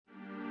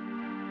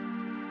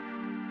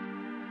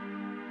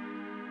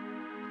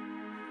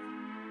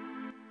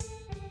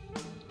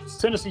It's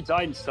Tennessee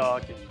Titans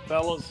talk, and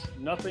fellas,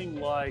 nothing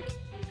like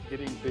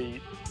getting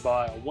beat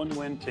by a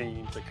one-win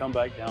team to come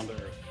back down to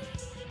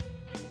earth.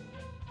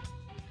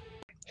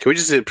 Can we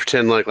just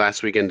pretend like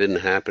last weekend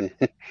didn't happen?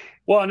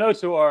 Well, I know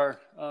to our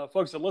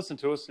folks that listen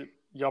to us,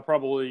 y'all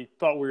probably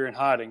thought we were in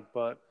hiding,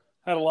 but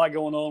had a lot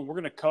going on. We're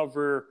going to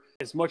cover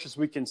as much as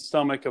we can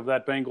stomach of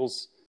that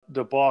Bengals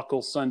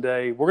debacle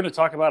Sunday. We're going to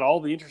talk about all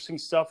the interesting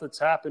stuff that's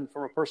happened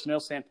from a personnel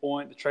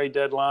standpoint, the trade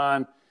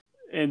deadline,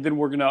 and then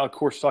we're going to, of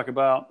course, talk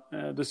about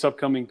this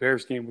upcoming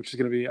Bears game, which is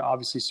going to be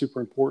obviously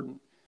super important.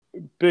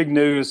 Big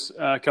news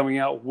coming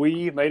out.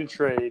 We made a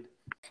trade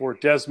for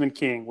Desmond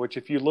King, which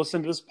if you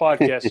listen to this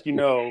podcast, you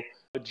know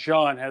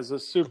John has a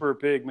super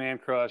big man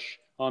crush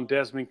on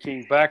Desmond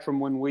King back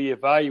from when we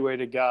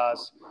evaluated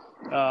guys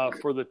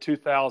for the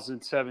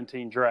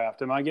 2017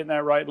 draft. Am I getting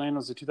that right, Landon?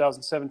 Was it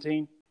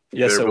 2017?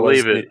 Yes, it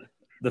was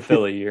the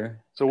Philly year.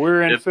 So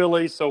we're in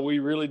Philly, so we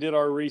really did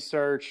our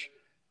research.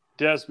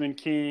 Desmond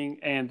King,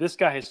 and this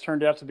guy has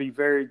turned out to be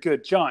very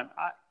good. John,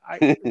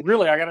 I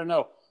really got to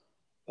know,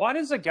 why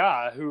does a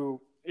guy who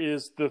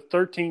is the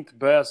 13th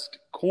best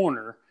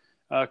corner,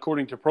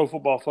 according to Pro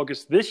Football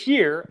Focus this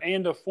year,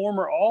 and a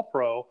former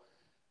All-Pro,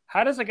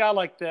 how does a guy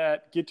like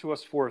that get to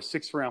us for a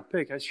sixth-round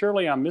pick?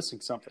 Surely I'm missing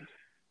something.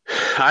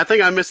 I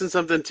think I'm missing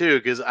something too,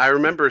 because I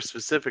remember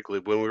specifically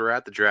when we were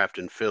at the draft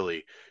in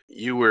Philly,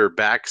 you were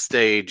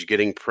backstage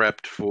getting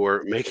prepped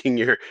for making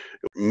your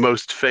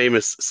most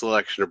famous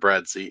selection of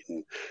Brad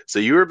Seaton. So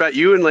you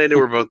and Landon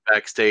were both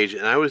backstage,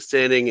 and I was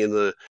standing in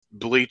the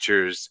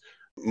bleachers,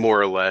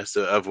 more or less,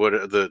 of what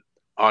the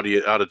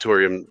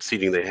auditorium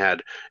seating they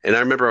had. And I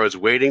remember I was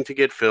waiting to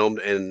get filmed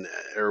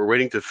or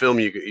waiting to film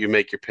you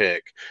make your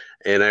pick.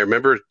 And I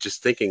remember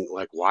just thinking,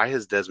 like, why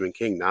has Desmond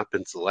King not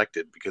been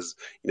selected? Because,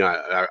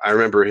 I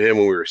remember him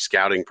when we were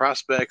scouting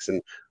prospects,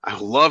 and I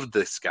loved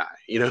this guy,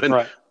 and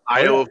right.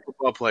 Iowa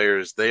football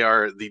players, they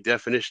are the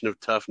definition of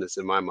toughness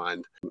in my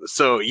mind.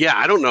 So, yeah,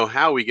 I don't know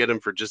how we get him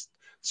for just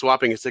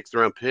swapping a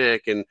sixth-round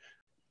pick, and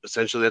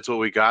essentially that's what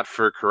we got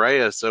for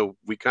Correa. So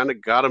we kind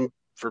of got him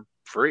for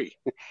free.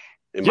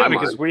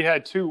 Because we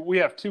have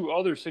two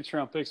other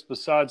sixth-round picks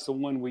besides the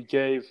one we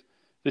gave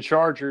the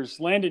Chargers.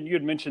 Landon, you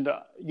had mentioned,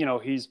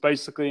 he's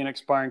basically an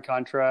expiring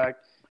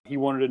contract. He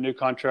wanted a new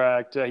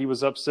contract. He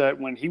was upset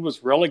when he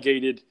was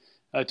relegated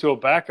to a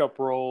backup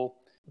role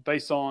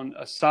based on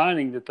a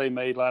signing that they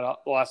made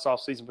last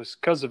offseason.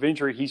 Because of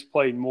injury, he's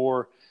played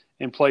more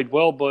and played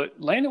well. But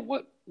Landon,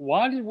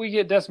 why did we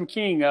get Desmond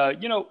King?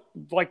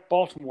 Like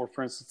Baltimore,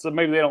 for instance.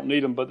 Maybe they don't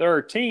need him, but there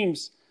are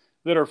teams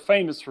that are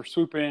famous for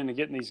swooping in and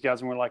getting these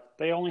guys, and we're like,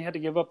 they only had to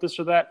give up this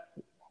or that.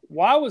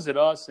 Why was it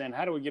us, and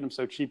how do we get them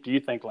so cheap, do you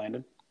think,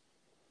 Landon?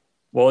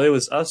 Well, it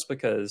was us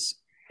because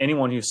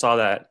anyone who saw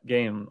that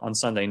game on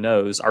Sunday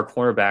knows our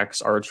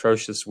cornerbacks are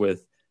atrocious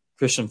with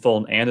Christian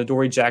Fulton and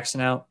Adoree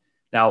Jackson out.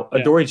 Now,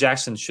 Adoree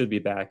Jackson should be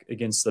back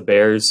against the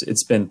Bears.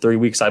 It's been 3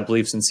 weeks, I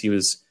believe, since he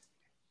was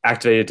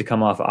activated to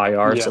come off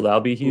IR, so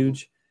that'll be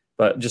huge.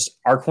 But just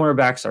our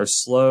cornerbacks are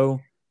slow.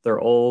 They're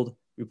old.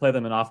 We play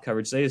them in off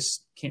coverage. They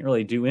just can't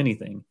really do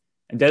anything.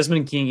 And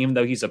Desmond King, even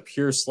though he's a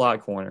pure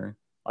slot corner,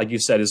 like you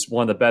said, is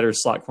one of the better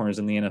slot corners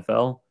in the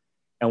NFL.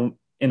 And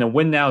in a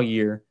win-now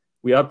year,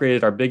 we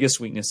upgraded our biggest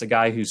weakness, a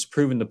guy who's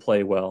proven to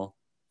play well,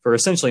 for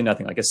essentially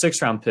nothing. Like a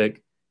sixth-round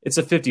pick, it's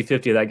a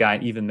 50-50 of that guy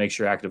even makes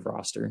your active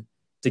roster.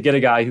 To get a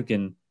guy who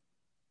can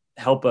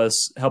help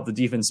the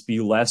defense be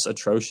less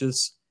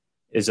atrocious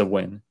is a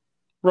win.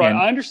 Right, and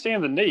I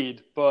understand the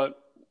need, but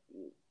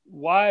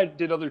why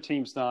did other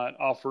teams not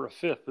offer a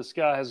fifth? This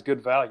guy has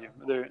good value.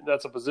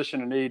 That's a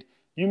position of need.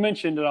 You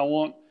mentioned, and I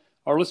want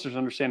our listeners to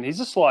understand, he's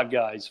a slot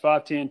guy. He's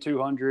 5'10",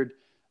 200,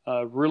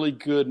 really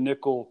good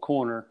nickel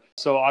corner.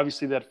 So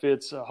obviously that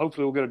fits.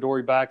 Hopefully we'll get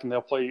Adoree back and they'll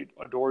play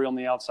Adoree on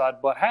the outside.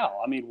 But how?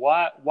 I mean,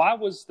 why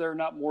was there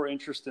not more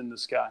interest in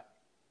this guy?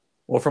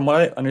 Well, from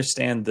what I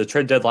understand, the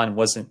trade deadline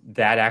wasn't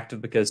that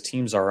active because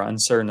teams are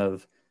uncertain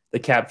of the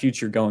cap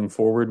future going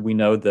forward. We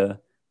know the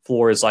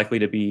floor is likely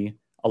to be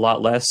a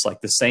lot less.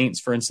 Like the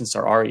Saints, for instance,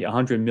 are already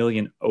 $100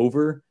 million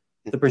over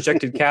the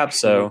projected cap.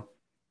 So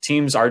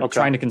teams are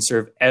trying to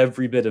conserve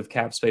every bit of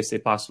cap space they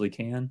possibly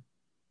can.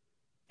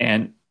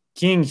 And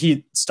King,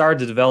 he started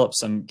to develop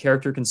some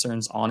character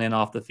concerns on and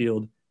off the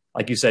field.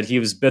 Like you said, he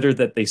was bitter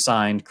that they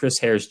signed Chris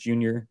Harris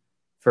Jr.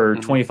 for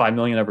 $25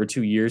 million over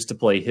 2 years to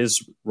play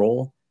his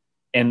role.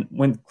 And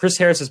when Chris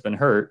Harris has been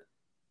hurt,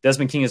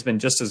 Desmond King has been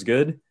just as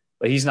good,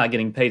 but he's not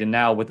getting paid. And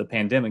now with the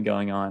pandemic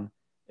going on,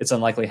 it's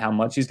unlikely how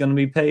much he's going to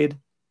be paid.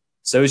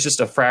 So it's just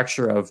a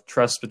fracture of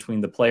trust between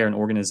the player and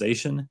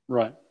organization.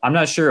 Right. I'm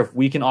not sure if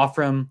we can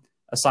offer him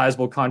a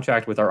sizable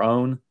contract with our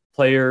own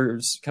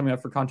players coming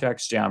up for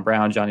contracts, John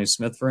Brown, Jonnu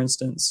Smith, for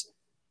instance.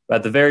 But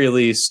at the very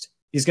least,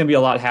 he's going to be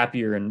a lot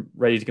happier and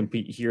ready to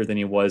compete here than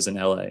he was in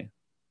LA.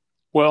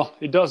 Well,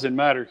 it doesn't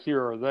matter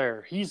here or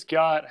there. He's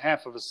got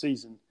half of a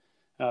season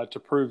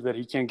to prove that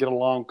he can get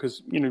along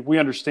because, we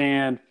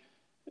understand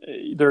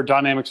there are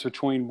dynamics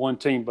between one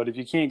team, but if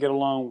you can't get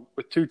along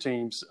with two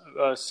teams,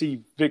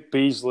 see Vic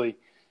Beasley,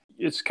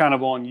 it's kind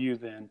of on you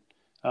then.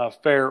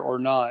 fair or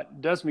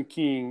not, Desmond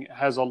King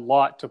has a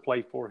lot to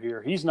play for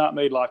here. He's not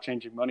made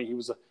life-changing money. He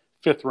was a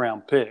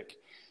fifth-round pick.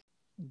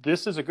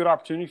 This is a good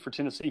opportunity for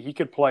Tennessee. He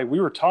could play.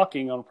 We were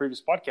talking on a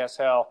previous podcast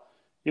how,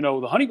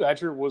 the Honey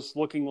Badger was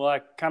looking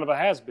like kind of a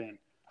has-been.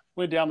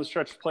 Went down the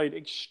stretch, played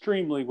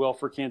extremely well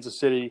for Kansas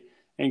City,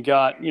 and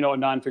got, a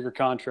nine-figure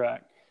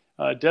contract.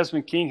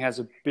 Desmond King has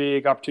a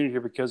big opportunity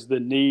here because the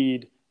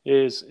need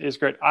is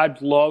great.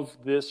 I'd love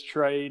this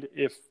trade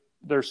if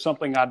there's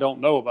something I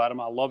don't know about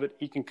him. I love it.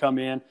 He can come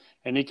in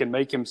and he can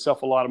make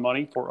himself a lot of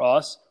money for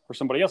us or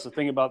somebody else. The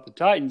thing about the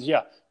Titans,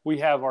 we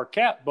have our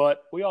cap,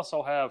 but we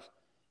also have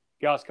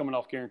guys coming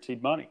off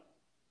guaranteed money,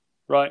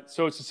 right?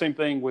 So it's the same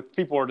thing with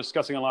people are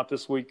discussing a lot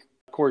this week.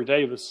 Corey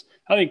Davis.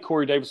 I think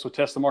Corey Davis will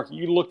test the market.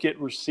 You look at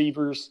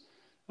receivers,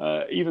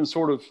 even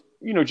sort of,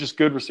 just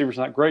good receivers,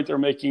 not great. They're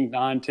making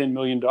 $9-10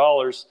 million.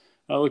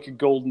 Look at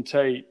Golden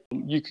Tate.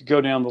 You could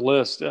go down the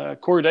list.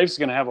 Corey Davis is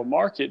going to have a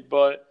market,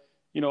 but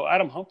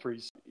Adam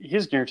Humphries,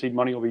 his guaranteed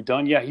money will be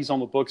done. Yeah, he's on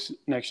the books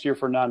next year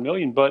for $9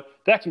 million, but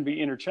that can be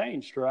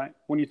interchanged, right?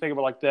 When you think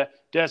about like that,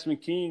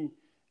 Desmond King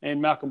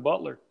and Malcolm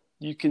Butler,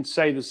 you can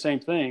say the same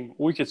thing.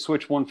 We could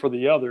switch one for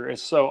the other. And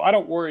so I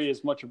don't worry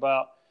as much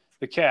about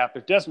the cap.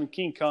 If Desmond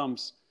King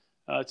comes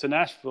to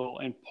Nashville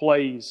and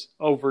plays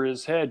over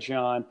his head,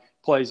 John,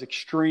 plays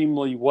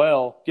extremely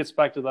well, gets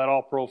back to that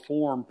all-pro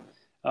form,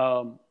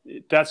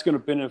 that's going to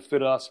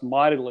benefit us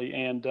mightily,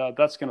 and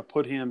that's going to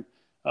put him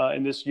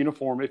in this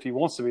uniform. If he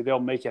wants to be, they'll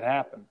make it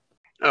happen.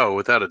 Oh,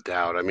 without a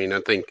doubt. I mean,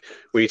 I think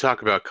when you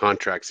talk about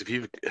contracts, if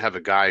you have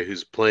a guy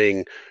who's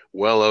playing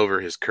well over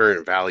his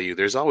current value,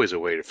 there's always a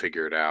way to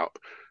figure it out.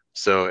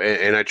 So,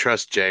 and I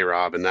trust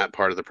J-Rob in that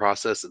part of the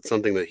process. It's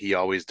something that he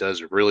always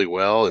does really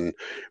well. And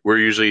we're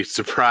usually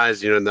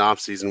surprised, in the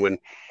offseason when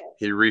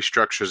he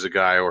restructures a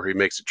guy or he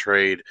makes a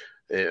trade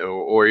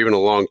or even a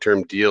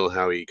long-term deal,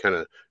 how he kind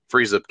of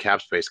frees up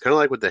cap space, kind of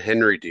like with the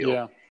Henry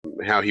deal,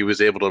 how he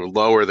was able to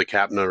lower the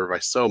cap number by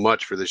so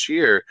much for this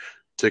year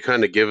to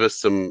kind of give us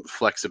some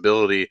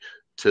flexibility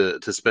to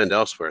spend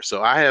elsewhere.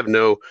 So I have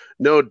no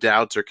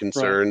doubts or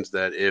concerns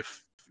that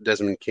if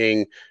Desmond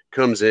King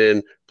comes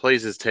in,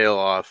 plays his tail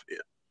off,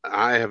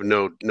 I have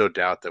no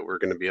doubt that we're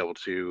going to be able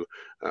to,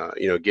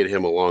 get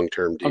him a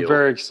long-term deal. I'm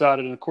very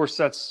excited. And of course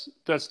that's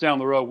down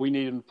the road. We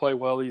need him to play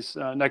well these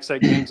next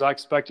 8 games. I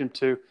expect him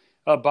to.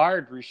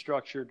 Byard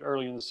restructured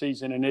early in the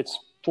season, and it's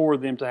for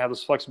them to have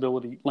this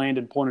flexibility.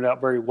 Landon pointed out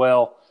very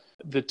well.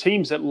 The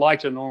teams that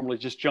like to normally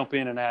just jump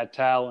in and add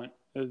talent,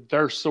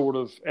 they're sort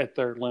of at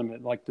their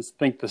limit, like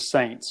think the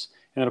Saints.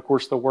 And then, of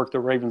course, the work the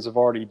Ravens have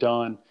already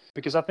done.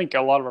 Because I think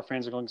a lot of our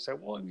fans are going to say,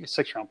 well, a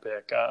 6-round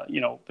pick.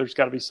 There's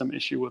got to be some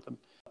issue with him.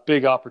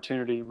 Big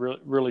opportunity,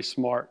 really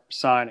smart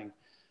signing.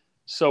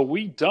 So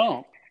we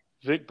dumped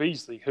Vic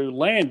Beasley, who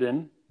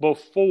Landon,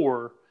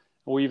 before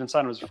we even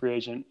signed him as a free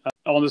agent,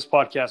 on this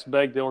podcast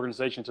begged the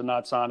organization to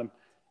not sign him.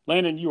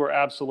 Landon, you are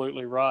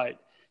absolutely right,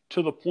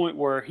 to the point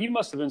where he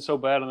must have been so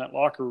bad in that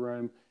locker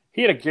room.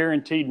 He had a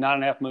guaranteed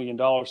 $9.5 million,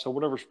 so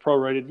whatever's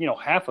prorated,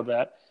 half of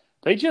that.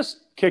 They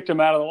just kicked him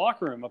out of the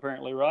locker room,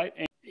 apparently, right?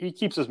 And he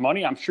keeps his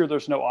money. I'm sure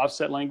there's no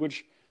offset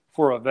language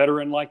for a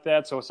veteran like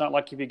that, so it's not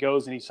like if he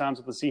goes and he signs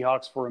with the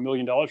Seahawks for $1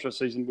 million this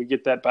season, we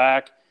get that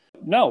back.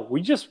 No,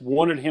 we just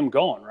wanted him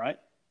gone, right?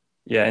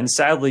 Yeah, and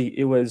sadly,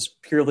 it was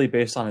purely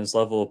based on his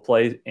level of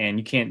play, and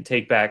you can't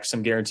take back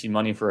some guaranteed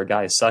money for a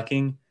guy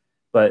sucking.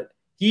 But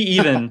he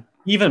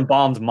even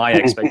bombed my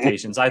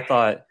expectations. I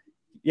thought,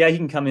 he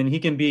can come in. He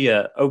can be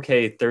a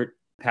okay third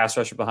pass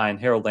rusher behind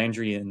Harold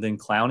Landry and then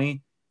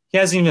Clowney. He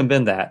hasn't even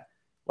been that.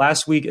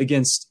 Last week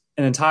against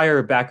an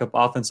entire backup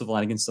offensive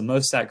line against the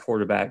most sacked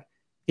quarterback,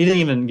 he didn't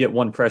even get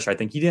one pressure. I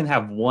think he didn't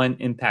have one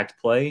impact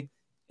play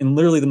in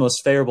literally the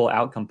most favorable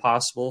outcome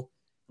possible.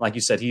 Like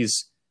you said,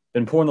 he's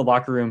been poor in the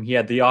locker room. He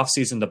had the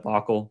offseason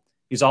debacle.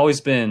 He's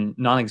always been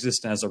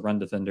non-existent as a run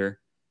defender.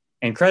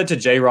 And credit to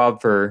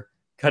J-Rob for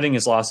cutting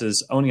his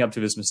losses, owning up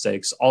to his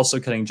mistakes, also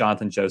cutting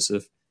Jonathan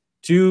Joseph.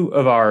 2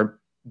 of our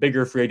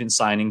bigger free agent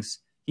signings,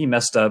 he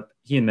messed up.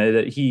 He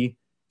admitted it. He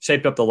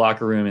shaped up the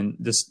locker room.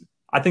 And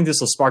I think this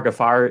will spark a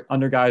fire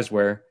under guys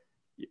where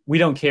we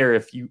don't care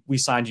if we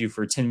signed you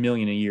for $10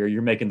 million a year,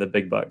 you're making the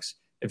big bucks.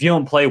 If you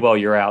don't play well,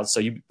 you're out. So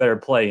you better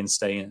play and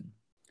stay in.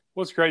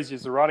 What's crazy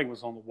is the writing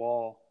was on the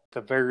wall at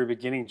the very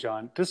beginning,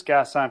 John. This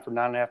guy signed for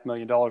 $9.5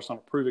 million on a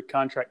prove-it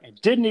contract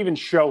and didn't even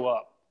show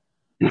up.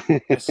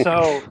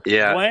 So,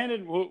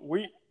 Landon,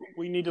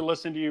 we need to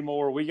listen to you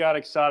more. We got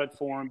excited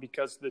for him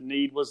because the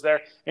need was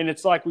there. And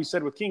it's like we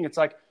said with King, it's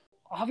like,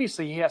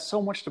 obviously he has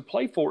so much to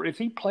play for. If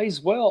he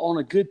plays well on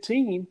a good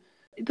team,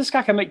 this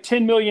guy can make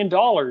 $10 million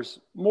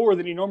more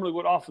than he normally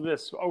would off of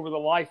this over the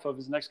life of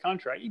his next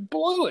contract. He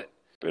blew it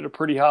at a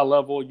pretty high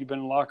level. You've been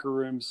in locker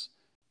rooms.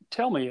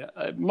 Tell me,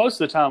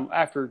 most of the time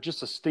after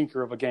just a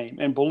stinker of a game,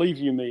 and believe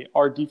you me,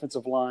 our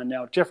defensive line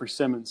now, Jeffrey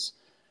Simmons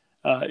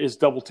is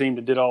double-teamed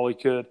and did all he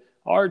could.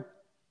 Our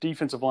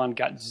defensive line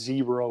got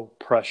zero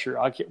pressure.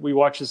 We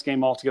watched this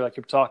game all together. I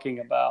kept talking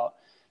about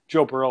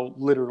Joe Burrow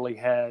literally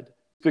had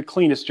the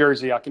cleanest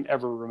jersey I can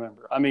ever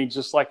remember. I mean,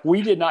 just like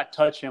we did not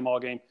touch him all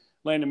game.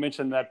 Landon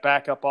mentioned that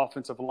backup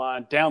offensive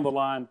line, down the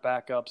line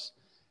backups,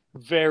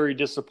 very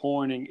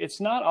disappointing.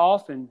 It's not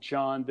often,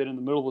 John, that in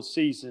the middle of the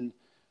season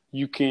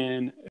you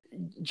can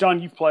 –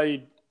 John, you've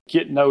played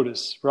get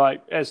notice,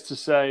 right, as to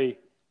say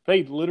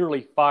they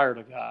literally fired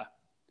a guy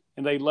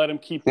and they let him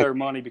keep their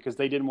money because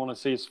they didn't want to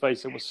see his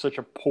face. It was such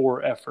a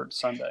poor effort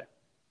Sunday.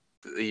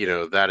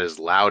 That is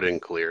loud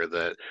and clear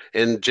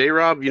and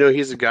J-Rob,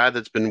 he's a guy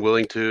that's been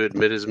willing to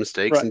admit his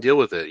mistakes Right. and deal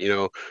with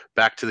it,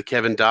 back to the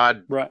Kevin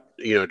Dodd, right.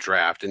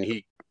 Draft, and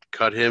he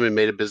cut him and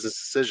made a business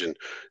decision.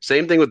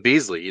 Same thing with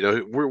Beasley.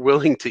 We're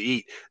willing to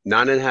eat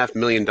 $9.5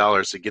 million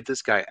to get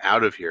this guy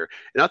out of here.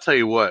 And I'll tell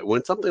you what,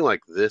 when something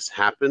like this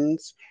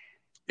happens,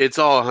 it's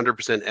all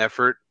 100%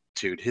 effort.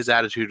 Dude, his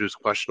attitude was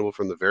questionable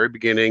from the very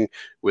beginning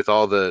with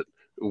all the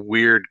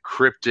weird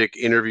cryptic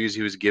interviews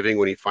he was giving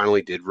when he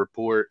finally did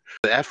report.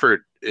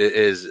 The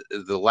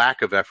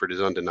lack of effort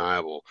is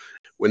undeniable.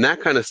 When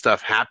that kind of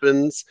stuff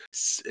happens,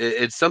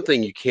 it's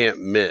something you can't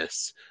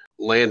miss.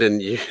 Landon,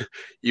 you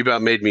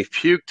about made me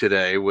puke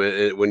today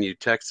when you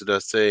texted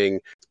us saying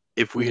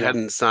if we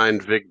hadn't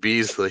signed Vic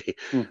Beasley,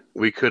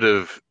 we could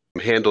have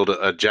handled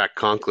a Jack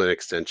Conklin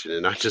extension,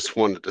 and I just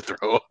wanted to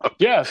throw up.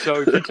 Yeah,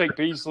 so if you take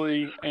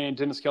Beasley and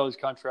Dennis Kelly's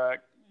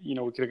contract, we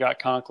could have got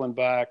Conklin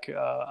back.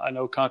 I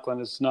know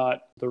Conklin is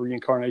not the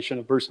reincarnation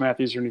of Bruce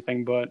Matthews or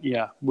anything, but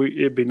yeah,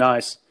 it'd be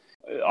nice.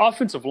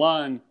 Offensive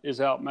line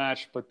is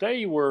outmatched, but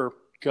they were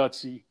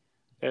gutsy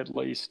at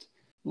least.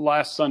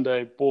 Last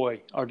Sunday,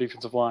 boy, our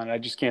defensive line, I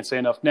just can't say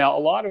enough. Now, a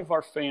lot of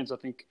our fans, I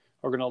think,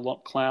 are going to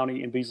lump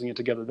Clowney and Beasley in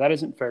together. That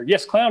isn't fair.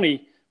 Yes,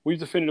 Clowney, we've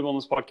defended him on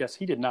this podcast.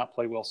 He did not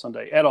play well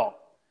Sunday at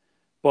all.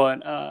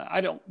 But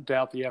I don't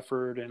doubt the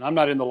effort, and I'm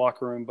not in the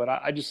locker room, but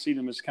I just see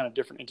them as kind of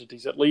different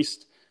entities. At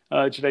least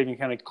Jadeveon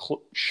kind of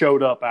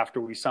showed up after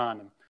we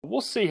signed him.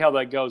 We'll see how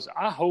that goes.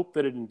 I hope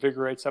that it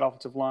invigorates that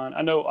offensive line.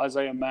 I know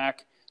Isaiah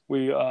Mack,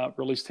 we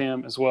released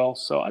him as well.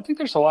 So I think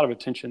there's a lot of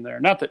attention there.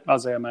 Not that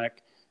Isaiah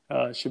Mack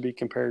should be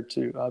compared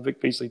to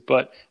Vic Beasley,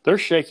 but they're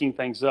shaking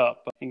things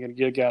up and going to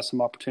give guys some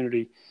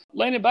opportunity.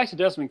 Landon, back to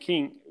Desmond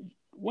King.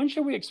 When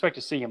should we expect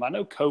to see him? I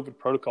know COVID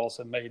protocols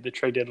have made the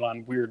trade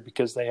deadline weird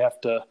because they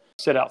have to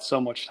sit out so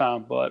much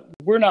time, but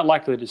we're not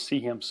likely to see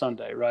him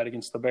Sunday, right,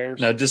 against the Bears?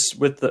 No, just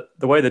with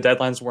the way the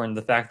deadlines were and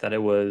the fact that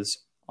it was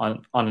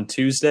on a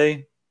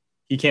Tuesday,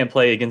 he can't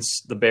play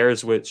against the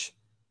Bears, which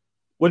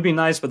would be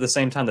nice, but at the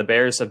same time, the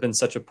Bears have been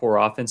such a poor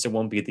offense, it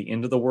won't be the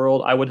end of the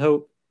world, I would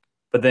hope.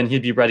 But then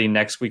he'd be ready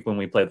next week when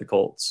we play the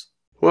Colts.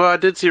 Well, I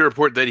did see a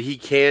report that he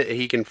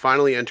can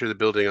finally enter the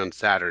building on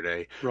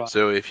Saturday. Right.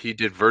 So if he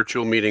did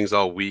virtual meetings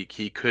all week,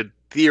 he could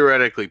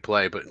theoretically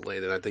play. But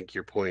Landon, I think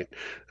your point,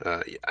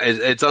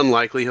 it's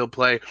unlikely he'll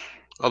play.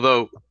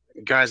 Although,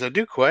 guys, I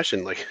do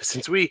question,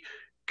 since we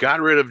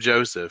got rid of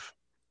Joseph,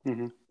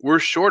 we're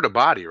short a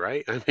body,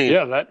 right? I mean,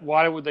 yeah.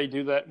 Why would they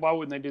do that? Why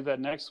wouldn't they do that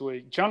next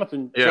week?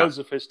 Jonathan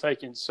Joseph has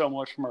taken so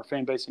much from our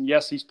fan base, and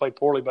yes, he's played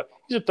poorly, but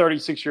he's a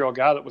 36-year-old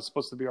guy that was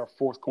supposed to be our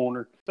fourth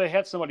corner. If they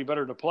had somebody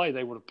better to play,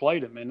 they would have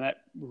played him, and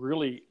that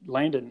really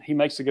landed. He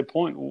makes a good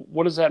point.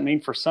 What does that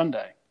mean for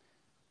Sunday?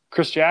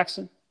 Chris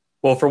Jackson?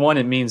 Well, for one,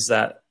 it means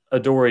that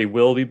Adoree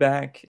will be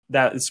back.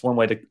 That is one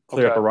way to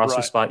clear up a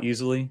roster spot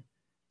easily.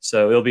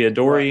 So it'll be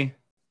Adoree,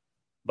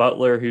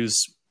 Butler,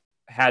 who's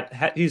had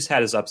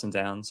his ups and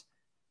downs.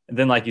 And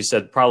then, like you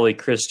said, probably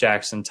Chris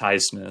Jackson, Ty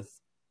Smith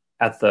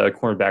at the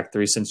cornerback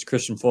 3, since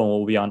Christian Fulton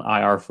will be on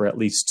IR for at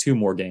least 2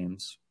 more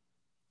games.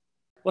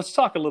 Let's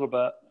talk a little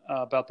bit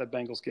about that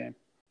Bengals game.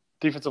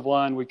 Defensive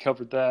line, we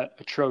covered that.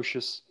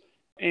 Atrocious.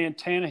 And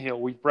Tannehill,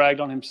 we've bragged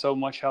on him so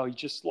much, how he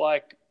just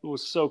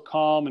was so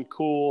calm and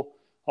cool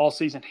all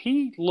season.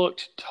 He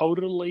looked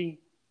totally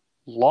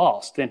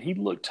lost, and he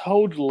looked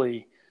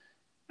totally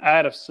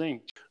out of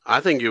sync. I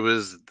think it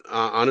was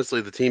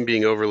honestly the team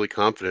being overly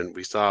confident.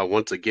 We saw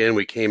once again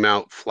we came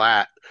out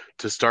flat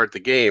to start the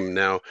game.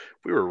 Now,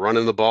 we were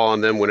running the ball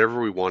on them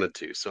whenever we wanted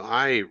to. So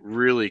I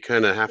really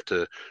kind of have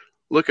to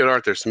look at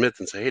Arthur Smith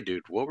and say, hey,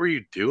 dude, what were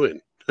you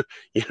doing?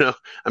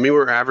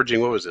 We're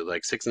averaging,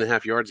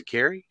 6.5 yards a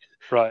carry?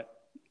 Right.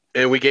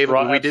 And we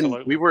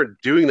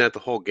weren't doing that the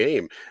whole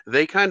game.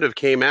 They kind of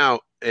came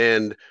out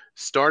and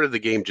started the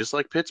game just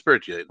like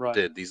Pittsburgh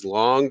did. These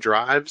long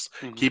drives,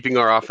 keeping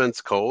our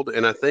offense cold.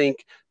 And I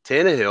think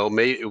Tannehill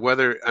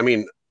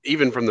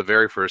even from the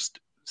very first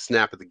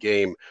snap of the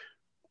game,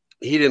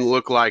 he didn't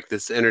look like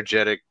this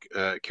energetic,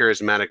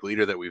 charismatic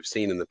leader that we've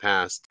seen in the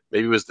past.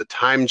 Maybe it was the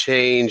time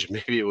change.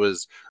 Maybe it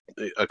was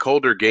a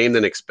colder game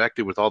than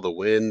expected with all the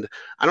wind.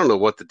 I don't know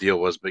what the deal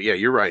was, but yeah,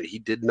 you're right. He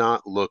did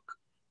not look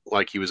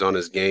like he was on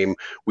his game.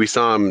 We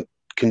saw him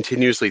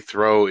continuously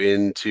throw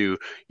into,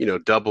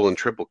 double and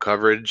triple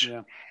coverage.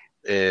 Yeah.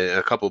 And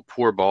a couple of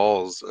poor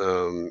balls.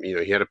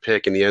 He had a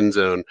pick in the end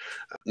zone.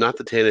 Not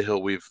the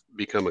Tannehill we've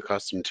become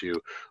accustomed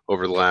to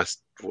over the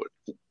last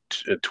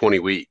 20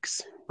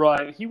 weeks.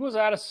 Right. He was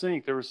out of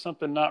sync. There was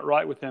something not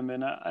right with him.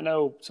 And I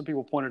know some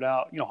people pointed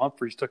out,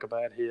 Humphreys took a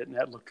bad hit, and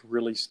that looked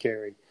really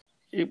scary.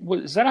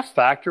 Is that a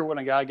factor when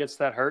a guy gets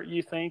that hurt,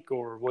 you think?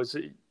 Or was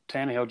it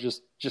Tannehill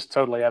just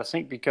totally out of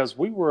sync? Because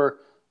we were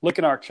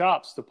licking our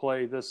chops to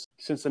play this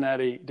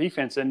Cincinnati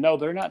defense. And no,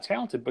 they're not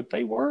talented, but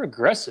they were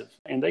aggressive,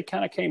 and they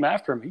kind of came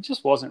after him. He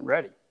just wasn't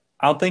ready.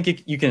 I don't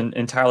think you can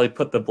entirely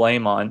put the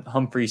blame on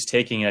Humphreys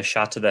taking a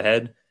shot to the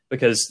head,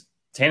 because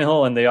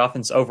Tannehill and the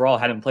offense overall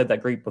hadn't played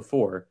that great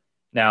before.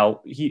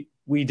 Now,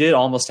 we did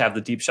almost have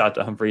the deep shot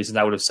to Humphreys, and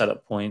that would have set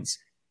up points,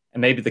 and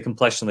maybe the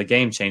complexion of the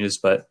game changes,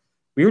 but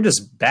we were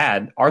just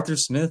bad. Arthur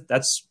Smith,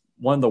 that's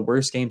one of the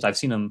worst games I've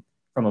seen him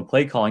from a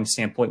play calling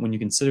standpoint when you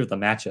consider the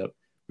matchup.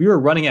 We were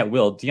running at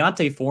will.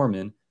 Deontay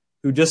Foreman,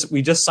 we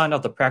just signed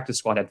off the practice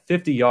squad, had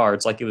 50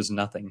 yards like it was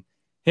nothing.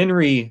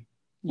 Henry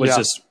was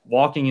just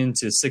walking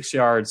into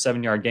 6-yard,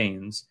 7-yard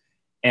gains,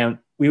 and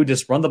we would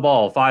just run the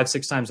ball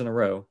 5-6 times in a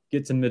row,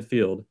 get to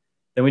midfield.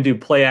 Then we do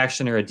play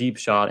action or a deep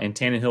shot, and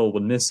Tannehill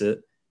would miss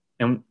it.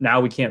 And now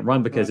we can't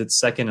run because it's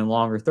second and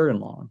long or third and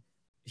long.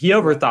 He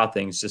overthought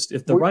things. Just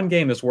if the run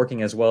game is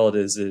working as well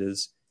as it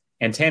is,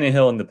 and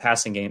Tannehill in the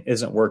passing game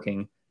isn't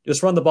working,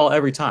 just run the ball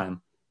every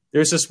time.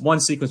 There's just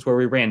one sequence where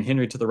we ran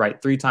Henry to the right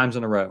 3 times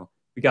in a row.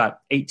 We got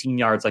 18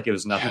 yards like it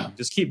was nothing. Yeah.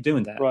 Just keep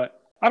doing that. Right.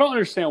 I don't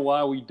understand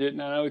why we didn't.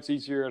 I know it's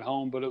easier at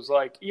home, but it was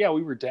like, we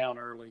were down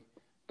early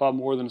by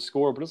more than a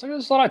score, but it's like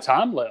there's a lot of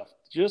time left.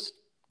 Just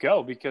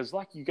go, because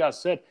like you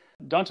guys said,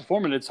 Deontay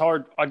Foreman, it's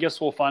hard. I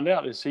guess we'll find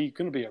out. Is he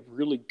going to be a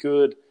really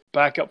good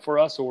backup for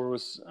us, or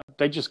was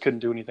they just couldn't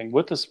do anything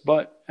with us?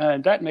 But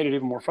that made it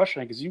even more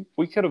frustrating, because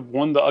we could have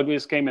won the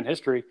ugliest game in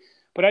history.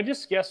 But I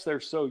just guess they're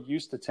so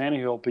used to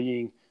Tannehill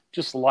being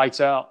just lights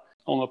out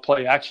on the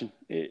play action.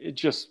 It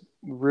just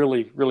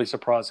really, really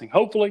surprising.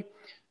 Hopefully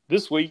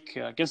this week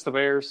against the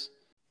Bears,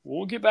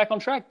 we'll get back on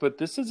track. But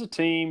this is a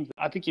team,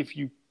 I think if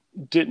you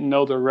didn't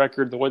know their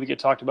record, the way they get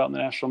talked about in the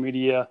national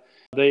media,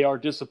 they are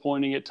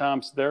disappointing at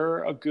times.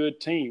 They're a good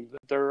team.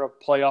 They're a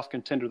playoff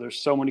contender. There's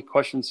so many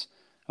questions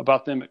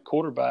about them at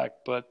quarterback,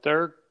 but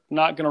they're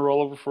not going to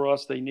roll over for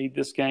us. They need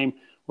this game.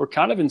 We're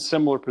kind of in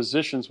similar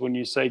positions when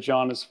you say,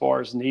 John, as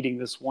far as needing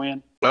this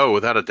win. Oh,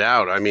 without a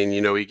doubt. I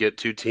mean, we get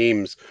two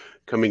teams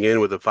coming in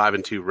with a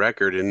 5-2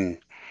 record, and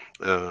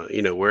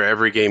where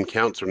every game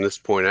counts from this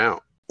point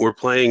out. We're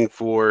playing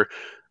for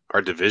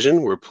our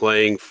division. We're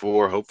playing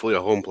for hopefully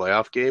a home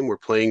playoff game. We're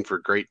playing for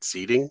great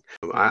seeding.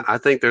 I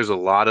think there's a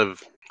lot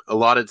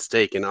at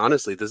stake. And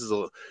honestly,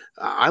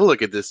 I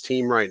look at this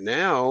team right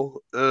now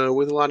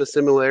with a lot of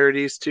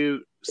similarities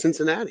to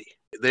Cincinnati.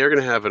 They're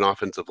going to have an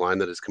offensive line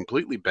that is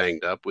completely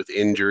banged up with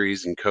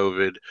injuries and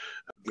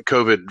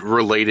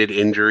COVID-related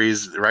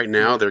injuries. Right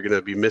now, they're going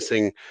to be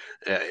missing,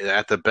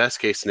 at the best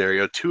case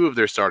scenario, 2 of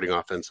their starting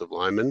offensive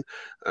linemen.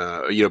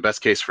 Best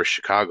case for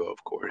Chicago,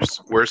 of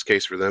course. Worst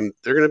case for them,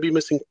 they're going to be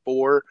missing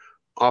 4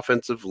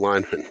 offensive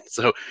linemen.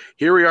 So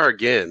here we are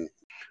again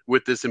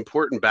with this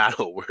important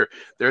battle where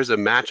there's a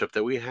matchup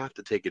that we have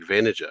to take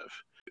advantage of.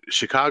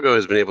 Chicago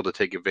has been able to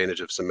take advantage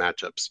of some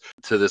matchups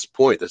to this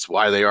point. That's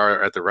why they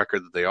are at the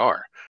record that they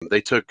are. They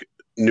took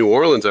New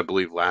Orleans, I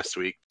believe, last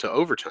week to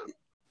overtime.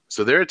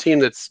 So they're a team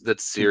that's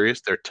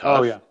serious. They're tough.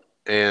 Oh, yeah.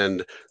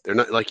 And they're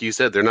not, like you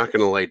said, they're not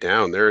going to lay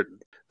down.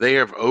 They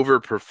have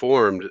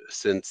overperformed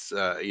since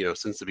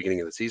the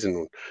beginning of the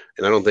season.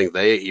 And I don't think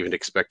they even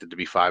expected to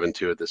be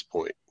 5-2 at this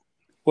point.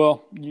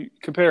 Well, you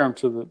compare them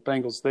to the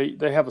Bengals.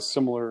 They have a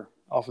similar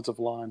offensive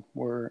line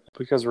where,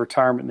 because of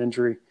retirement and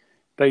injury,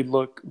 they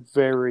look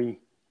very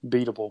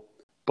beatable,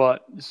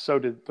 but so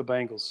did the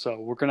Bengals. So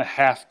we're going to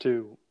have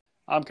to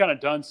 – I'm kind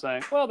of done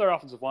saying, well, their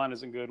offensive line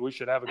isn't good. We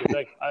should have a good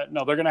day.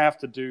 No, they're going to have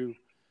to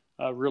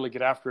really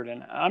get after it.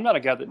 And I'm not a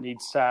guy that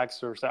needs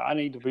sacks or – I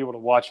need to be able to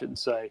watch it and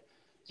say,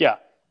 yeah,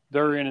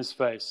 they're in his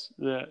face.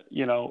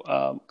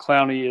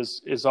 Clowney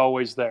is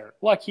always there,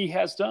 like he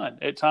has done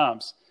at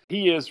times.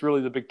 He is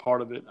really the big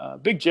part of it.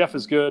 Big Jeff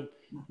is good,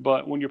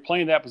 but when you're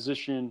playing that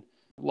position,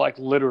 like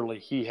literally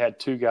he had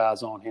 2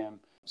 guys on him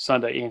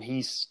Sunday, and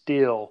he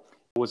still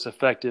was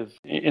effective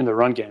in the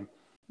run game,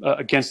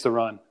 against the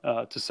run,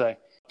 to say.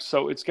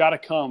 So it's got to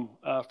come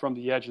from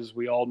the edges.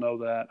 We all know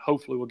that.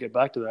 Hopefully we'll get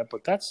back to that,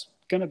 but that's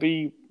going to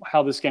be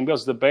how this game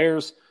goes. The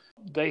Bears,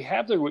 they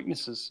have their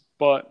weaknesses,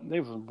 but they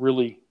have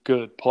really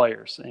good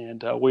players,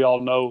 and we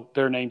all know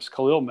their name's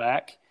Khalil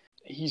Mack.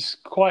 He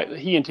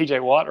and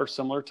TJ Watt are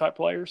similar type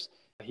players.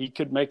 He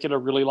could make it a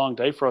really long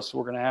day for us, so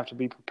we're going to have to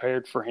be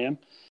prepared for him.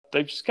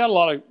 They've just got a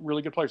lot of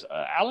really good players.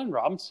 Allen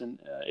Robinson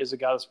is a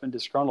guy that's been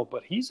disgruntled,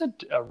 but he's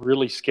a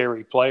really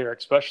scary player,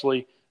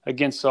 especially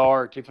against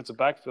our defensive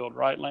backfield,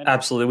 right, Landon?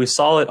 Absolutely. We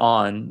saw it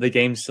on the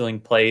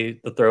game-sealing play,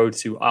 the throw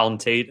to Allen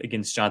Tate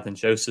against Jonathan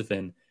Joseph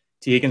and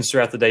T. Higgins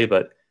throughout the day,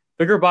 but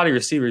bigger body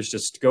receivers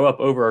just go up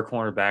over our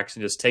cornerbacks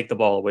and just take the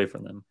ball away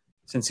from them.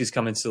 Since he's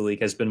come into the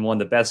league, has been one of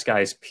the best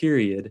guys,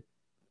 period,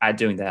 at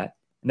doing that.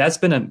 And that's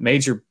been a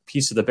major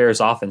piece of the Bears'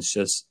 offense,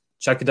 just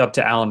chuck it up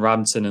to Allen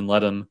Robinson and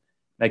let him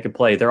make a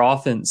play. Their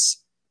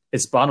offense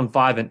is bottom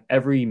 5 in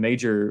every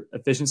major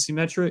efficiency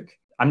metric.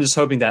 I'm just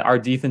hoping that our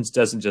defense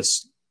doesn't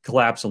just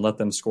collapse and let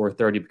them score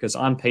 30, because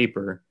on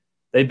paper,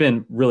 they've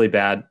been really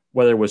bad,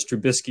 whether it was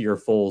Trubisky or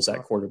Foles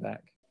at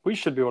quarterback. We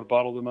should be able to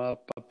bottle them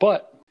up.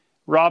 But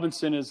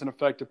Robinson is an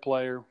effective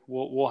player.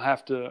 We'll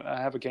have to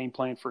have a game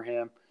plan for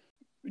him.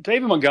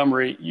 David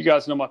Montgomery, you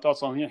guys know my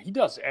thoughts on him. He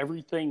does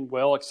everything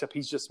well, except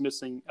he's just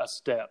missing a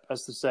step.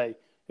 As to say,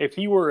 if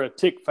he were a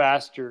tick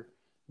faster,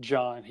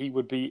 John, he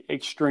would be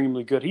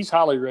extremely good. He's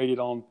highly rated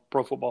on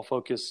Pro Football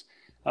Focus,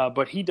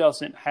 but he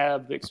doesn't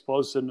have the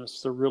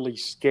explosiveness to really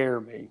scare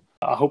me.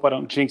 I hope I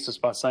don't jinx us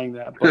by saying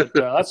that, but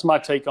that's my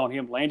take on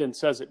him. Landon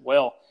says it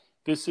well.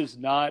 This is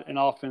not an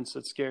offense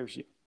that scares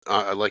you.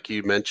 Like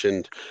you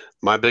mentioned,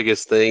 my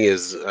biggest thing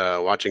is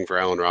watching for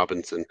Allen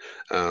Robinson.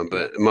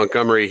 But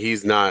Montgomery,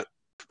 he's not.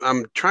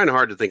 I'm trying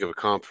hard to think of a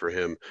comp for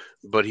him,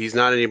 but he's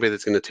not anybody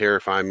that's going to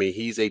terrify me.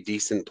 He's a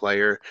decent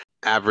player,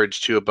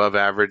 average to above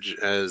average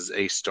as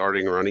a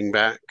starting running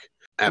back.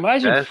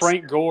 Imagine best.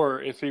 Frank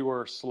Gore if he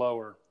were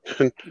slower.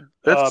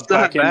 That's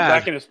not bad.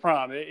 Back in his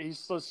prime. He's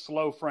so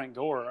slow, Frank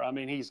Gore. I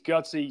mean, he's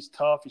gutsy, he's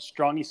tough, he's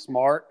strong, he's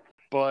smart,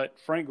 but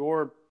Frank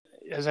Gore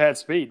has had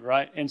speed,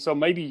 right? And so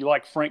maybe you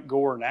like Frank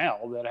Gore now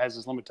that has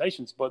his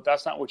limitations, but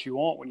that's not what you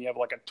want when you have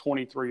like a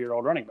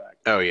 23-year-old running back.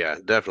 Oh, yeah,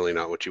 definitely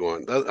not what you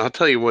want. I'll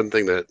tell you one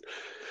thing that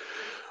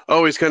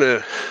always kind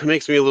of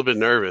makes me a little bit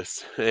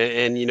nervous,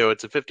 and you know,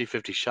 it's a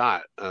 50-50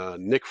 shot.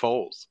 Nick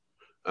Foles.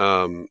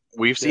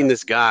 We've seen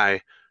this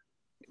guy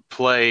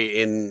play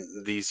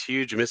in these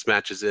huge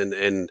mismatches,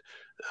 and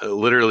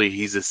literally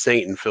he's a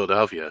saint in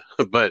Philadelphia,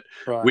 but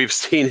we've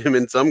seen him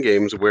in some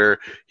games where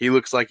he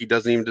looks like he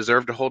doesn't even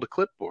deserve to hold a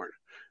clipboard.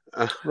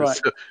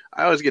 So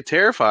I always get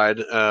terrified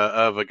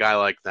of a guy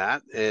like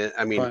that.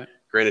 I mean,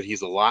 granted,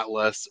 he's a lot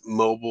less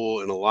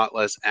mobile and a lot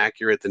less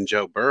accurate than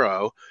Joe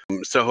Burrow.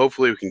 So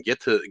hopefully we can get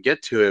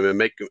to him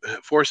and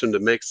force him to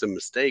make some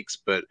mistakes.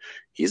 But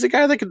he's a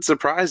guy that can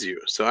surprise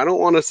you. So I don't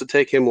want us to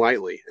take him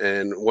lightly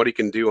and what he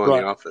can do on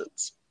the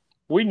offense.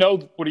 We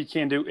know what he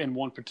can do in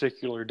one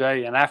particular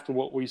day. And after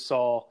what we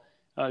saw,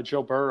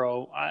 Joe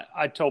Burrow,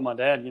 I told my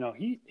dad, you know,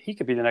 he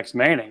could be the next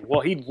Manning.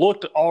 Well, he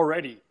looked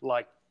already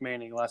like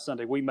Manning last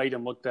Sunday. We made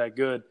him look that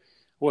good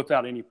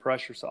without any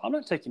pressure. So I'm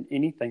not taking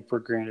anything for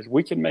granted.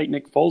 We can make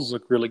Nick Foles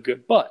look really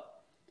good. But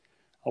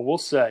I will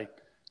say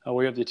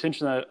we have the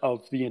attention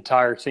of the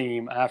entire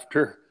team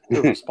after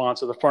the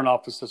response of the front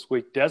office this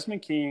week.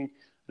 Desmond King,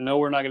 I know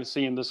we're not going to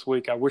see him this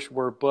week. I wish we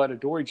were. But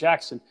Adoree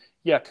Jackson,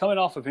 coming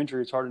off of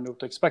injury, it's hard to know what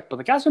to expect. But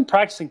the guy's been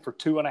practicing for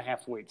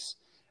 2.5 weeks.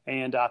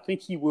 And I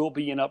think he will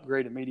be an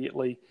upgrade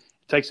immediately.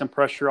 Take some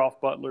pressure off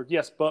Butler.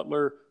 Yes,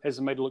 Butler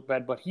has made it look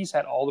bad, but he's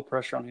had all the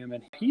pressure on him.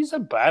 And he's a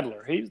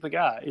battler. He's the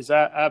guy. He's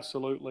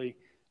absolutely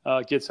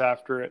gets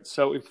after it.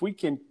 So if we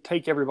can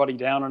take everybody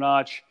down a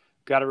notch,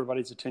 got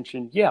everybody's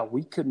attention,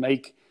 we could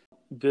make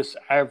this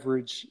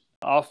average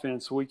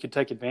offense. We could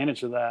take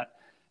advantage of that.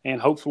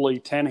 And hopefully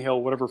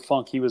Tannehill, whatever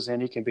funk he was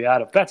in, he can be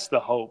out of. That's the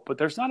hope. But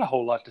there's not a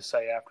whole lot to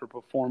say after a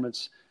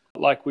performance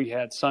like we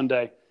had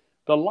Sunday.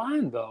 The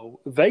line,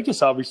 though,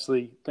 Vegas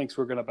obviously thinks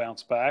we're going to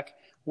bounce back.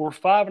 We're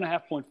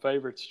 5.5-point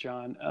favorites,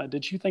 John.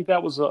 Did you think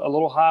that was a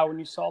little high when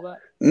you saw that?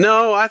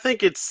 No, I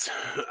think it's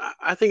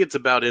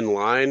about in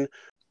line.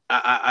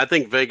 I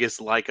think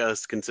Vegas, like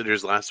us,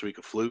 considers last week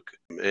a fluke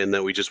and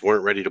that we just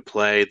weren't ready to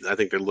play. I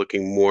think they're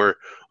looking more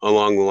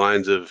along the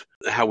lines of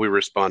how we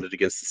responded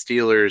against the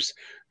Steelers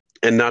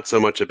and not so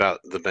much about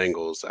the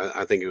Bengals.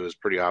 I think it was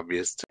pretty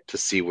obvious to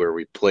see where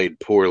we played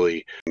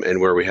poorly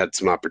and where we had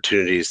some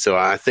opportunities. So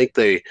I think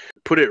they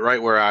put it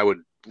right where I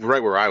would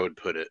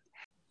put it.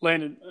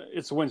 Landon,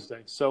 it's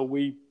Wednesday, so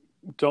we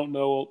don't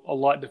know a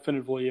lot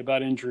definitively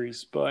about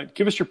injuries, but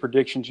give us your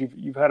predictions.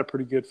 You've had a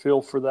pretty good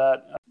feel for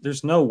that.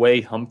 There's no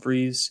way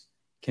Humphreys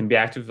can be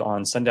active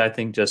on Sunday. I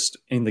think just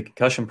in the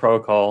concussion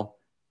protocol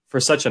for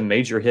such a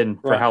major hit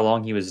and for how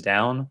long he was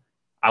down,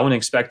 I wouldn't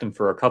expect him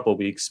for a couple of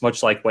weeks,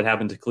 much like what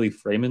happened to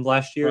Khalif Raymond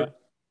last year. Right.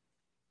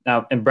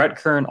 Now, and Brett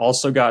Kern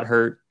also got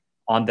hurt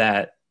on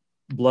that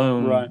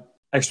blown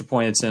extra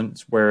point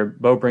attempt where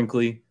Bo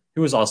Brinkley,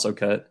 who was also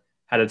cut,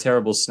 had a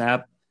terrible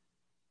snap.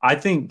 I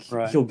think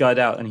he'll gut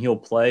out and he'll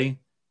play.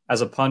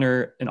 As a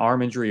punter, an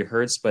arm injury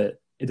hurts,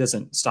 but it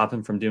doesn't stop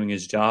him from doing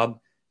his job.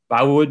 But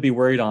I would be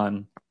worried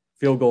on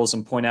field goals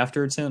and point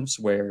after attempts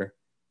where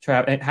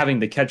having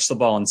to catch the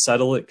ball and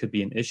settle it could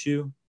be an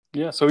issue.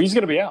 Yeah, so he's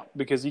going to be out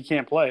because he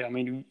can't play. I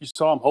mean, you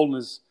saw him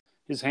holding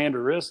his hand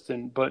or wrist,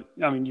 but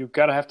I mean, you've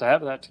got to have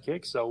that to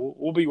kick. So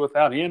we'll be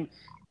without him.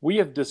 We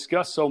have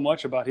discussed so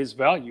much about his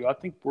value. I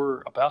think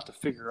we're about to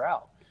figure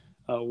out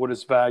what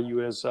his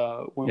value is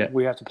when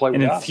we have to play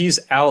without him. And if he's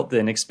out,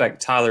 then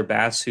expect Tyler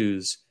Bass,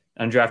 who's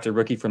an undrafted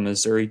rookie from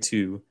Missouri,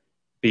 to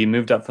be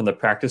moved up from the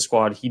practice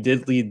squad. He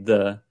did lead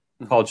the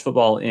college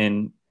football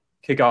in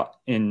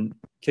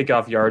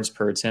kickoff yards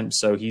per attempt,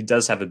 so he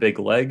does have a big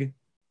leg.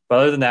 But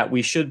other than that,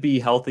 we should be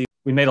healthy.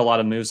 We made a lot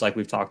of moves like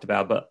we've talked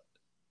about, but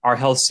our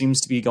health seems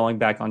to be going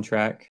back on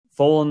track.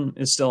 Fulton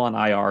is still on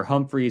IR.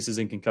 Humphreys is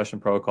in concussion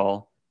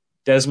protocol.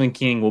 Desmond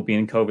King will be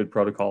in COVID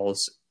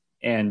protocols.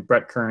 And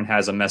Brett Kern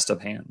has a messed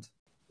up hand.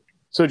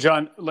 So,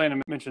 John,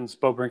 Landon mentions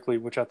Bo Brinkley,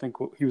 which I think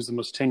he was the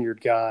most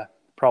tenured guy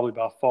probably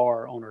by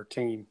far on our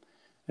team.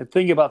 And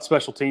thinking about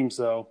special teams,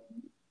 though,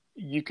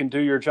 you can do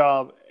your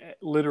job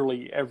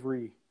literally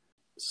every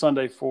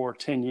Sunday for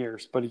 10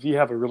 years. But if you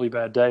have a really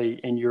bad day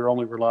and you're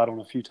only relied on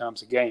a few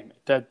times a game,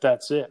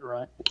 that's it,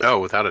 right? Oh,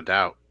 without a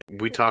doubt.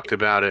 We talked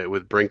about it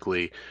with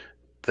Brinkley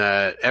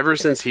that ever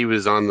since he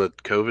was on the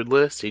COVID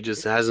list, he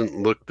just hasn't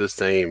looked the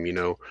same.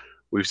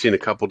 We've seen a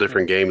couple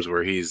different games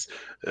where he's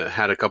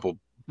had a couple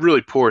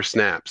really poor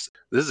snaps.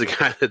 This is a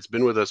guy that's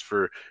been with us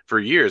for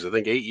years, I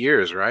think 8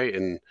 years, right?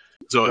 And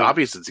so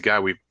obviously it's a guy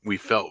we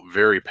felt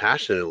very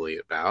passionately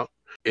about.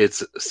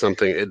 It's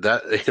something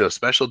that,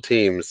 special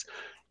teams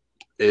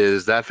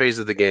is that phase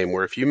of the game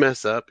where if you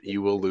mess up,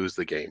 you will lose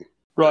the game.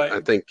 Right.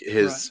 I think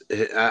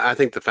I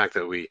think the fact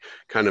that we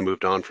kind of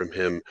moved on from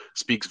him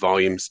speaks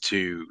volumes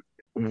to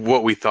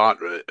what we thought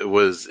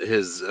was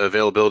his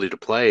availability to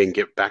play and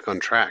get back on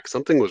track.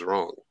 Something was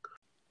wrong.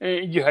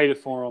 You hate it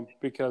for him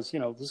because,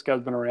 this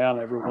guy's been around.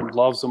 Everyone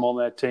loves him on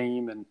that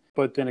team.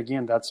 But then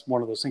again, that's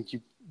one of those things.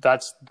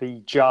 That's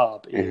the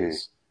job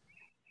is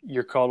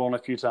you're called on a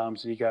few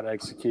times and you got to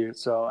execute.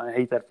 So I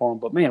hate that for him.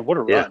 But, man, what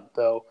a run,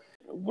 though.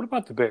 What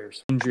about the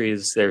Bears? Injury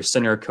is their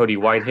center, Cody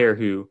Whitehair,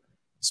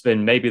 who's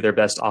been maybe their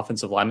best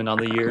offensive lineman on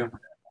the year.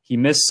 He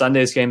missed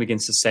Sunday's game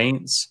against the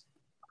Saints,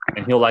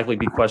 and he'll likely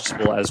be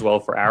questionable as well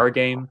for our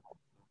game.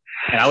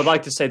 And I would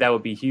like to say that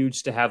would be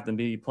huge to have them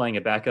be playing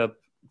a backup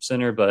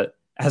center, but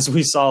as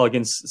we saw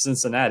against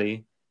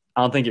Cincinnati,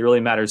 I don't think it really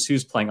matters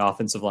who's playing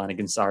offensive line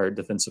against our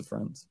defensive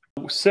front.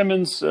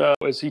 Simmons,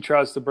 as he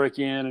tries to break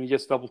in and he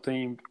gets double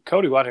teamed,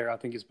 Cody Whitehair, I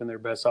think, has been their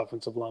best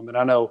offensive lineman.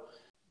 I know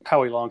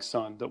Howie Long's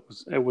son,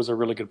 it was a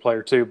really good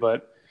player too,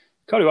 but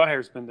Cody Whitehair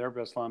has been their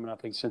best lineman, I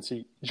think, since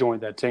he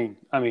joined that team.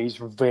 I mean, he's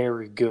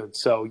very good.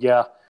 So,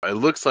 yeah. It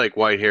looks like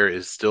Whitehair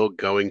is still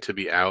going to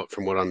be out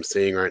from what I'm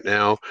seeing right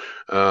now.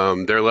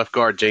 Their left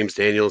guard, James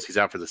Daniels, he's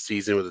out for the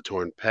season with a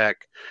torn pec.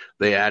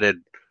 They added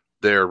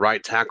their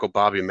right tackle,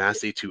 Bobby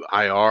Massey, to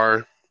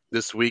IR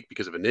this week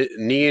because of a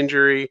knee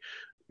injury.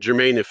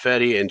 Jermaine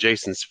Ifedi and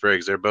Jason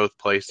Spriggs, they're both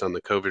placed on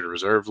the COVID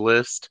reserve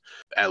list.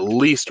 At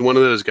least one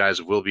of those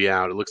guys will be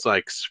out. It looks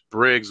like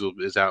Spriggs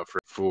is out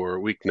for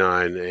week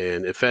 9,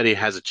 and Ifedi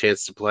has a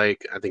chance to play.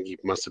 I think he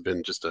must have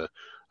been just a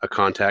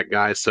contact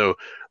guy. So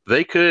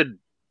they could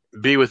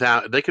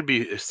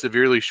be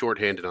severely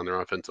shorthanded on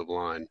their offensive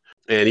line.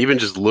 And even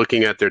just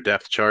looking at their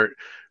depth chart,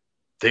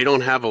 they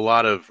don't have a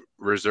lot of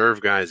reserve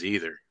guys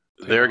either.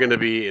 They're going to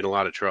be in a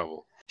lot of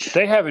trouble.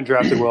 They haven't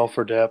drafted well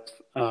for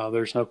depth.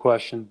 There's no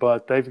question.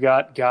 But they've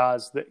got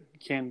guys that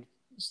can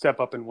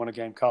step up and win a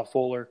game. Kyle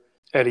Fuller,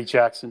 Eddie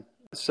Jackson.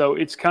 So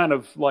it's kind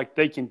of like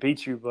they can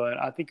beat you. But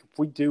I think if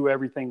we do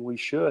everything we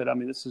should, I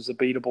mean, this is a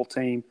beatable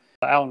team.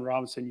 Allen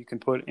Robinson you can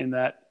put in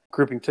that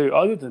grouping too.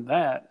 Other than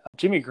that,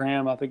 Jimmy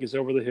Graham I think is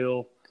over the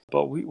hill.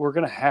 But we're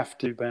going to have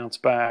to bounce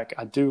back.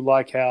 I do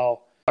like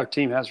how our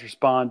team has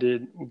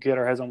responded. We'll get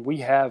our heads on. We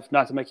have,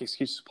 not to make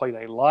excuses, played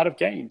a lot of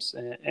games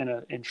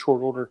in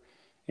short order.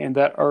 And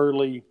that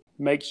early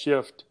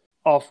makeshift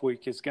off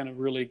week is going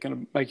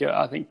to make it,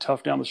 I think,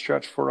 tough down the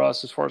stretch for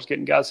us as far as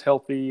getting guys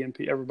healthy and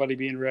everybody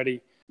being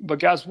ready. But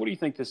guys, what do you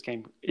think this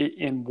game,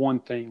 in one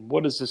thing,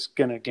 what is this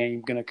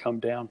game going to come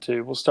down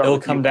to? We'll start. It'll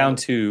come down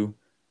to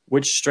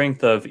which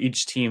strength of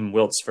each team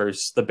wilts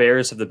first. The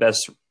Bears have the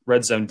best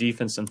red zone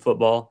defense in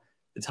football.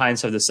 The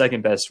Titans have the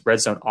second best red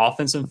zone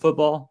offense in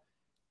football.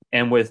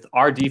 And with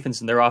our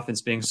defense and their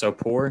offense being so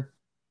poor,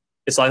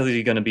 it's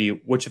likely going to be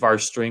which of our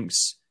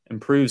strengths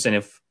improves. And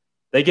if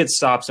they get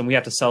stops and we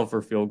have to settle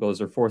for field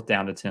goals or fourth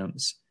down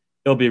attempts,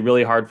 it'll be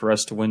really hard for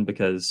us to win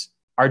because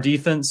our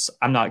defense,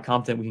 I'm not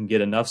confident we can get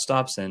enough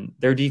stops, and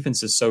their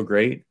defense is so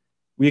great.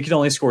 We could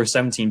only score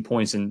 17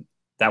 points, and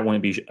that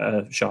wouldn't be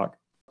a shock.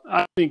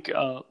 I think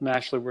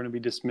nationally we're going to be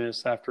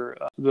dismissed after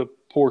the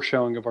poor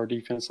showing of our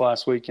defense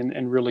last week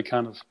and really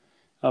kind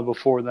of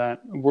before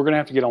that. We're going to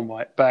have to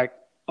get back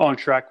on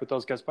track with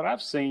those guys. But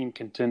I've seen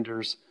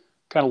contenders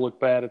kind of look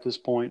bad at this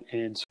point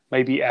and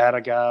maybe add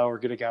a guy or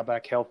get a guy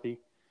back healthy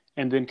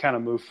and then kind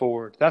of move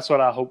forward. That's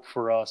what I hope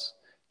for us.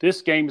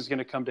 This game is going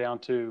to come down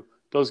to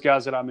those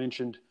guys that I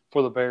mentioned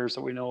for the Bears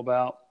that we know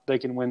about. They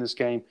can win this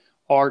game.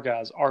 Our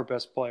guys, our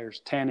best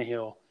players,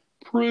 Tannehill,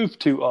 prove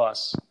to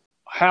us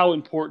how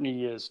important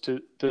he is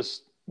to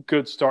this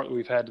good start that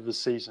we've had to this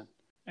season.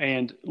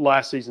 And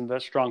last season,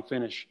 that strong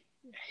finish.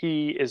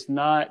 He is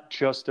not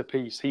just a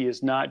piece. He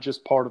is not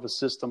just part of a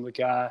system. The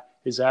guy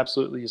is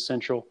absolutely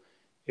essential.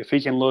 If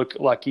he can look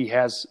like he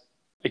has,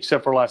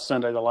 except for last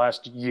Sunday, the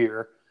last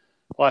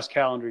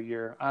calendar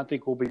year, I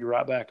think we'll be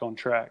right back on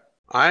track.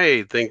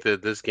 I think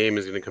that this game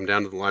is going to come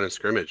down to the line of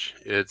scrimmage.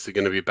 It's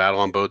going to be a battle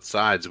on both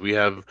sides. We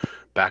have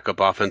backup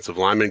offensive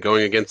linemen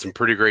going against some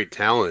pretty great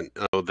talent.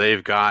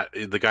 They've got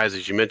the guys,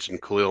 as you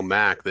mentioned, Khalil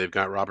Mack. They've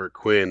got Robert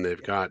Quinn.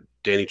 They've got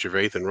Danny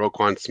Trevathan,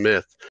 Roquan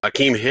Smith,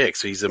 Akeem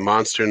Hicks. He's a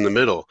monster in the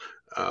middle.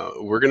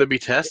 We're going to be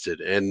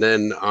tested. And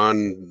then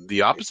on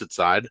the opposite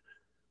side,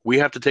 we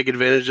have to take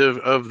advantage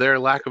of their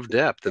lack of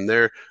depth and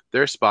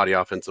their spotty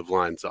offensive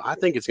line. So I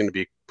think it's going to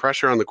be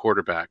pressure on the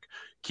quarterback,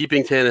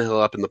 keeping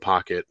Tannehill up in the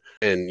pocket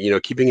and,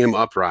 keeping him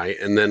upright,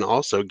 and then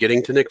also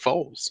getting to Nick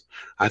Foles.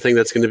 I think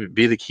that's going to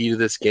be the key to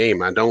this game.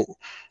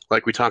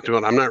 Like we talked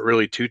about, I'm not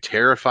really too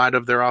terrified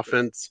of their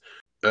offense,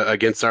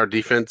 against our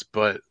defense,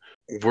 but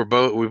we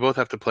both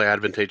have to play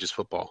advantageous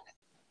football.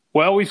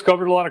 Well, we've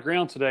covered a lot of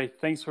ground today.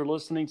 Thanks for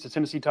listening to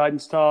Tennessee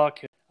Titans Talk.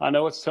 I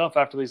know it's tough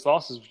after these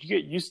losses. You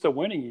get used to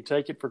winning. You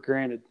take it for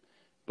granted.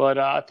 But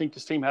I think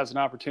this team has an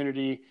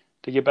opportunity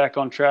to get back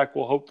on track.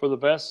 We'll hope for the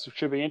best. It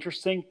should be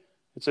interesting.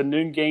 It's a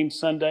noon game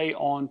Sunday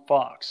on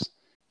Fox.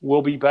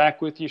 We'll be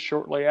back with you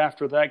shortly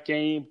after that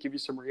game, give you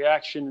some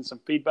reaction and some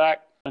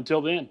feedback.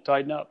 Until then,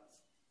 tighten up.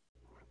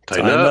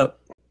 Tighten up.